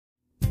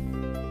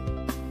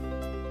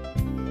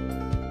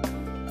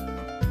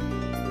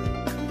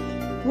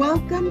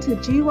Welcome to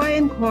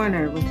GYN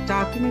Corner with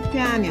Dr.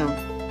 McDaniel,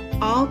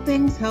 all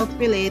things health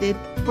related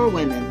for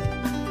women.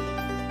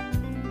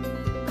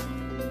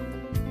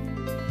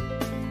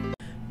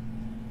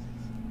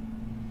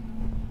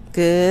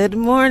 Good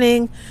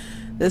morning.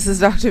 This is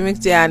Dr.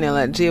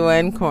 McDaniel at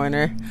GYN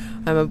Corner.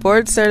 I'm a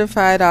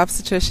board-certified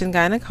obstetrician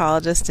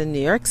gynecologist in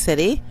New York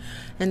City,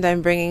 and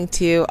I'm bringing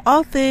to you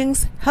all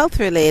things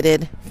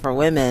health-related for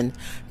women.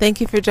 Thank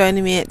you for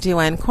joining me at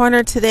GYN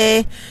Corner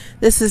today.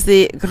 This is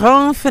the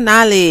grand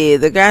finale,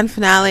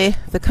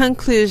 the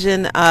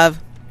conclusion of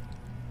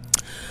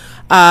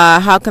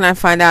how can I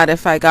find out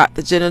if I got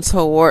the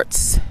genital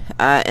warts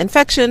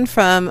infection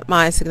from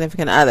my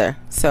significant other.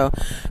 So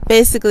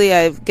basically,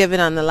 I've given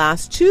on the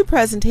last two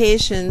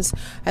presentations,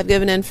 I've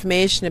given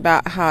information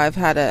about how I've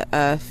had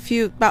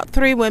about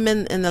 3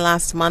 women in the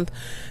last month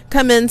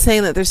come in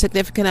saying that their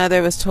significant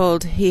other was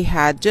told he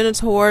had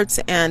genital warts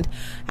and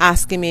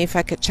asking me if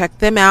I could check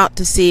them out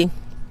to see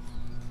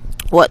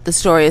what the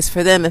story is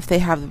for them if they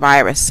have the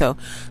virus. So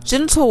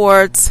genital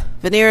warts,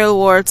 venereal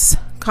warts,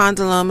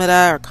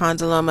 condylomata or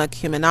condyloma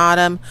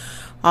acuminatum,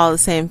 all the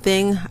same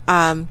thing,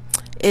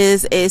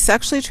 is a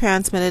sexually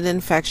transmitted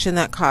infection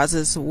that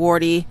causes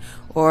warty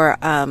or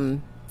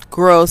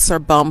growths or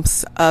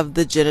bumps of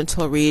the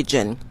genital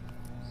region.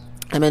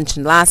 I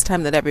mentioned last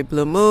time that every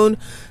blue moon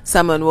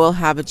someone will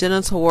have a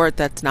genital wart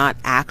that's not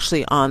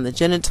actually on the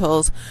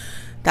genitals.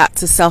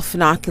 That's a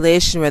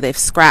self-inoculation where they've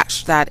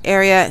scratched that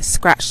area,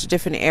 scratched a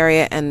different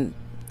area, and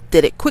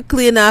did it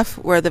quickly enough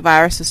where the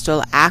virus is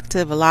still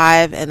active,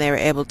 alive, and they were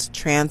able to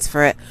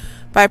transfer it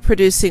by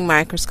producing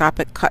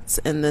microscopic cuts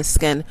in the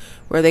skin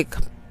where they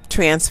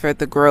transferred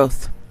the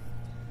growth,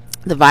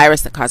 the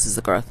virus that causes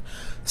the growth.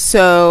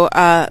 So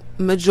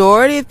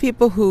majority of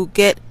people who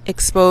get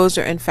exposed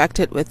or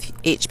infected with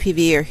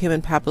HPV or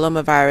human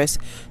papillomavirus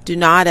do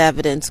not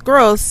evidence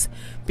growths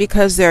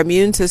because their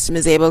immune system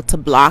is able to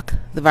block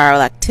the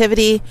viral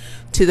activity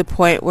to the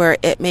point where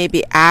it may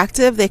be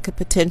active. They could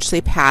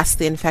potentially pass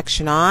the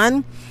infection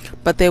on,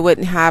 but they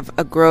wouldn't have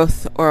a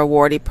growth or a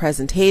warty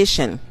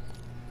presentation.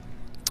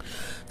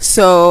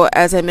 So,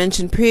 as I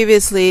mentioned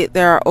previously,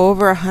 there are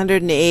over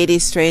 180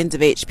 strains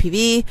of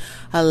HPV.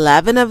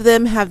 11 of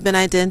them have been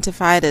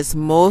identified as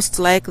most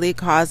likely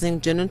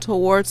causing genital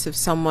warts if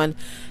someone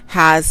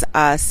has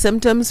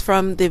symptoms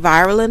from the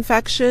viral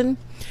infection.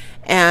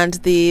 And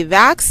the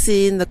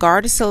vaccine, the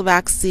Gardasil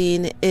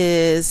vaccine,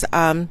 is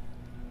a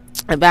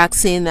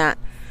vaccine that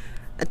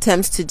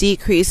attempts to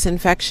decrease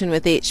infection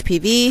with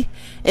HPV.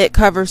 It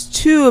covers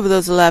 2 of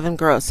those 11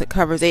 growths. It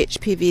covers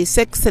HPV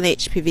 6 and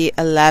HPV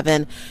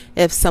 11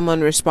 if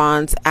someone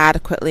responds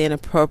adequately and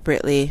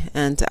appropriately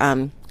and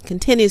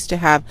continues to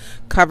have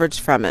coverage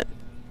from it.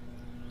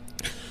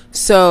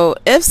 So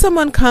if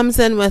someone comes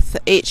in with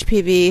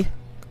HPV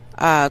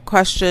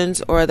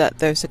questions or that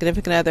their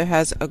significant other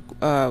has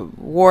a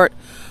wart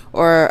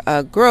or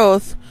a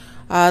growth,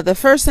 the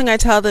first thing I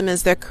tell them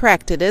is they're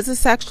correct. It is a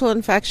sexual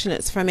infection.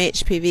 It's from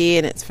HPV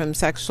and it's from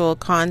sexual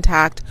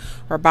contact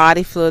or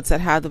body fluids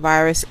that have the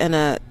virus in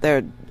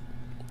their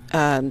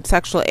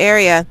sexual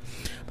area.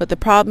 But the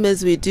problem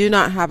is we do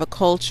not have a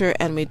culture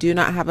and we do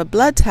not have a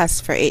blood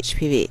test for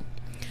HPV.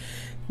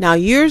 Now,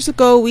 years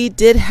ago, we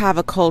did have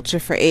a culture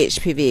for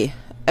HPV.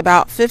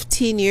 About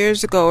 15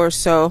 years ago or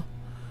so,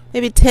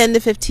 maybe 10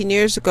 to 15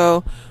 years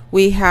ago,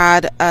 we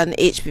had an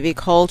HPV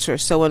culture.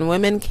 So when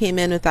women came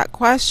in with that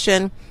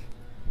question,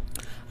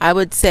 I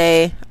would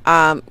say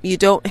you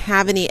don't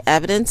have any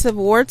evidence of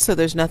warts, so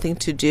there's nothing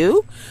to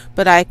do.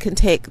 But I can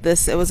take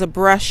this. It was a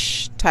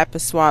brush type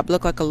of swab,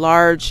 looked like a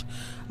large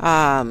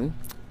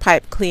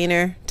pipe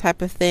cleaner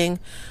type of thing,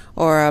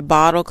 or a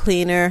bottle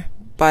cleaner,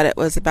 but it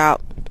was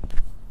about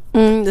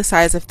the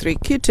size of 3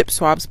 Q-tip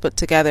swabs put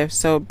together,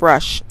 so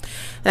brush.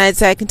 And I'd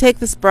say I can take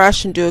this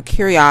brush and do a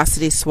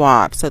curiosity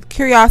swab. So the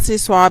curiosity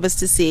swab is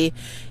to see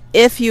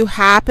if you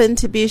happen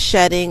to be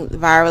shedding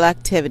viral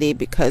activity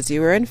because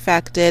you were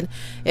infected,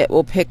 it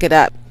will pick it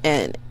up.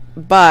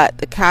 But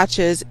the catch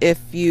is if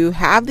you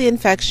have the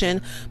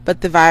infection, but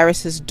the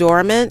virus is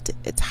dormant,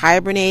 it's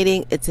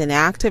hibernating, it's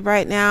inactive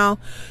right now,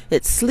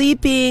 it's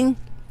sleeping,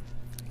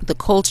 the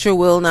culture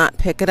will not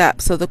pick it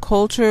up. So the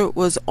culture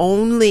was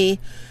only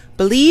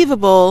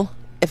believable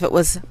if it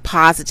was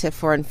positive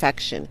for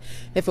infection.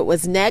 If it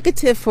was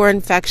negative for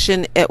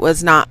infection, it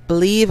was not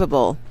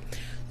believable.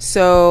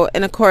 So,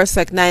 and of course,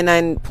 like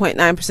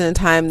 99.9% of the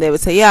time, they would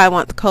say, yeah, I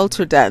want the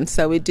culture done.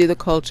 So we do the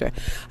culture.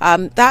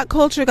 That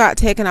culture got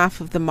taken off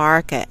of the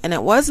market. And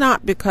it was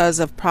not because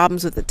of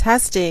problems with the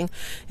testing.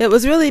 It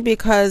was really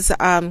because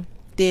the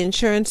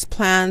insurance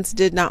plans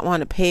did not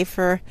want to pay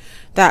for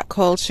that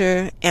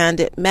culture. And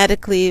it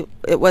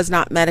was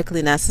not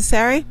medically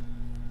necessary.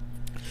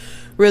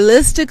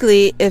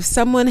 Realistically, if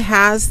someone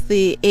has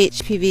the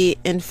HPV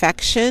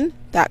infection,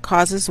 that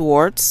causes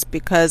warts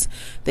because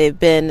they've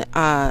been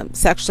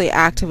sexually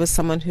active with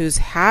someone who's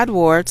had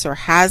warts or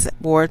has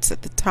warts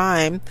at the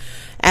time,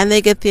 and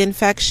they get the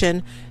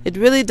infection, it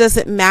really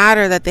doesn't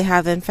matter that they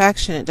have the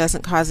infection. It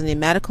doesn't cause any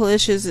medical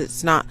issues.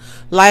 It's not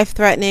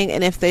life-threatening.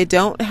 And if they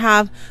don't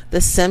have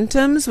the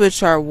symptoms,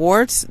 which are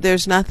warts,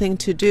 there's nothing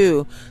to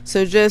do.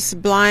 So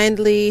just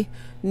blindly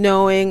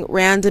knowing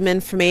random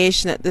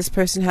information that this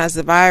person has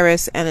the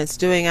virus and it's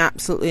doing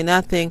absolutely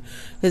nothing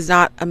is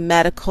not a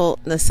medical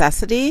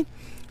necessity.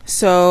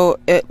 So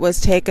it was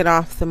taken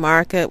off the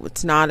market.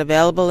 It's not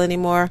available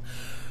anymore.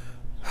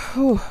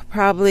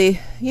 Probably,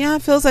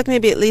 it feels like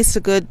maybe at least a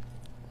good,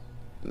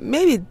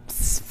 maybe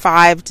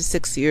 5 to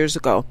 6 years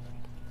ago.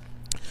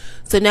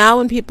 So now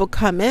when people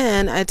come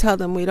in, I tell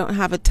them we don't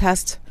have a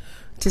test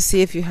to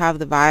see if you have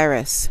the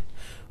virus.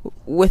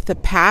 With the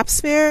Pap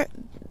smear,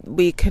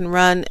 we can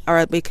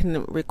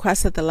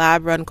request that the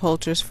lab run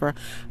cultures for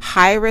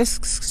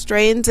high-risk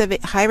strains of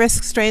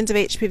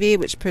HPV,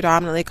 which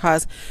predominantly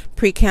cause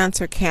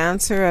precancer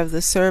cancer of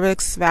the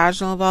cervix,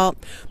 vaginal vault,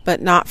 but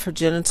not for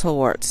genital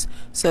warts.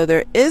 So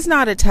there is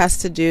not a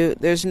test to do.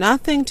 There's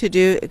nothing to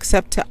do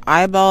except to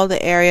eyeball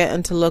the area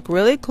and to look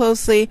really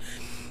closely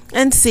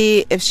and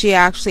see if she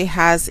actually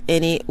has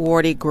any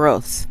warty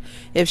growths.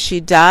 If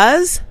she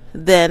does,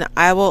 then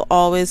I will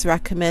always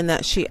recommend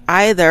that she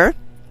either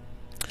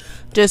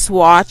just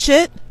watch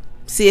it,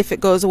 see if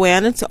it goes away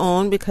on its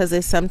own, because they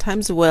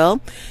sometimes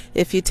will,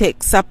 if you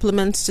take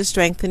supplements to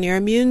strengthen your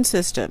immune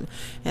system.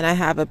 And I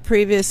have a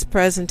previous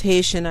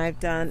presentation I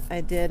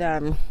did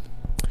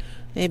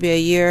maybe a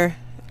year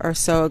or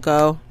so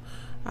ago.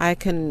 I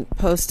can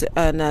post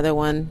another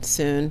one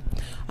soon.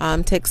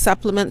 Take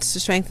supplements to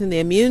strengthen the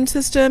immune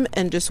system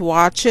and just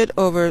watch it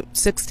over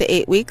 6 to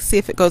 8 weeks, see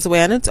if it goes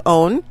away on its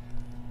own.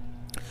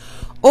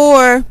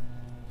 Or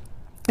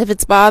if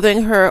it's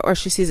bothering her or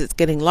she sees it's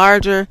getting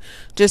larger,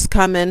 just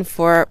come in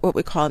for what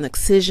we call an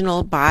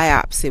excisional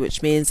biopsy,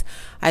 which means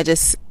I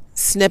just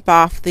snip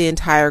off the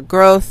entire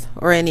growth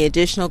or any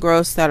additional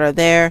growths that are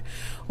there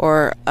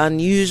or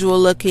unusual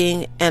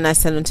looking, and I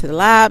send them to the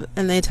lab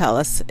and they tell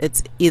us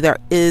it's either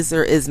is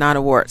or is not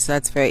a wart. So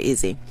that's very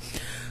easy.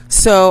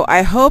 So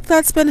I hope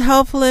that's been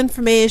helpful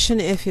information.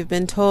 If you've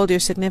been told your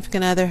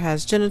significant other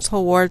has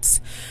genital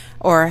warts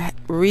or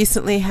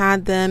recently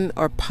had them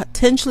or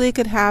potentially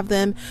could have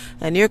them,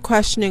 and you're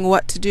questioning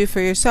what to do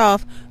for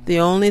yourself, the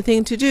only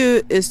thing to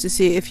do is to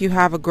see if you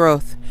have a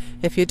growth.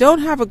 If you don't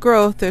have a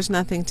growth, there's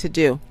nothing to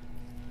do.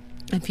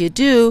 If you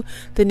do,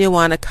 then you'll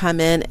want to come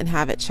in and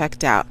have it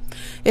checked out.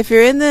 If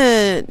you're in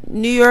the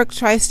New York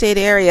tri-state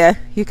area,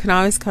 you can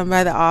always come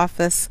by the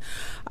office.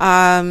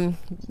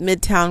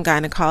 Midtown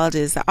Gynecology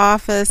is the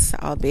office.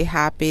 I'll be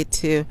happy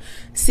to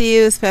see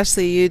you,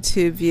 especially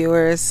YouTube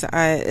viewers.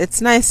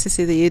 It's nice to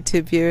see the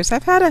YouTube viewers.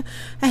 I've had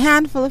a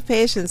handful of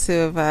patients who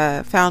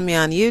have found me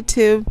on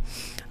YouTube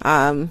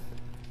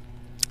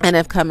and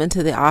have come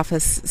into the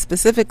office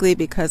specifically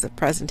because of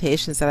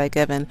presentations that I've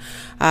given.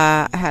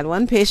 I had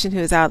one patient who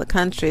was out of the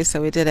country,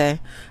 so we did a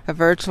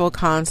virtual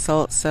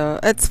consult. So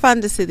it's fun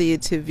to see the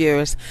YouTube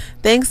viewers.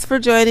 Thanks for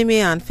joining me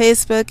on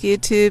Facebook,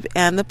 YouTube,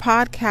 and the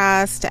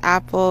podcast,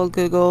 Apple,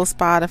 Google,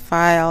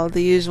 Spotify, all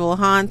the usual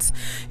haunts.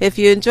 If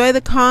you enjoy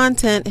the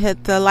content,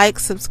 hit the like,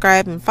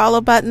 subscribe, and follow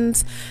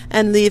buttons,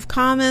 and leave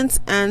comments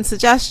and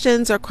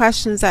suggestions or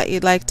questions that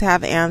you'd like to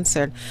have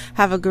answered.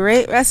 Have a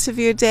great rest of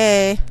your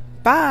day.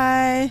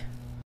 Bye.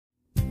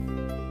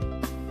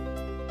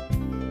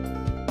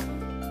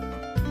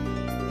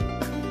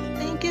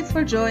 Thank you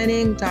for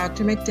joining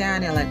Dr.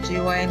 McDaniel at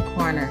GYN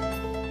Corner,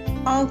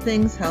 all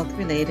things health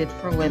related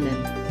for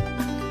women.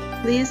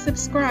 Please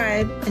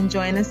subscribe and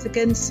join us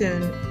again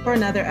soon for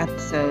another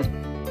episode.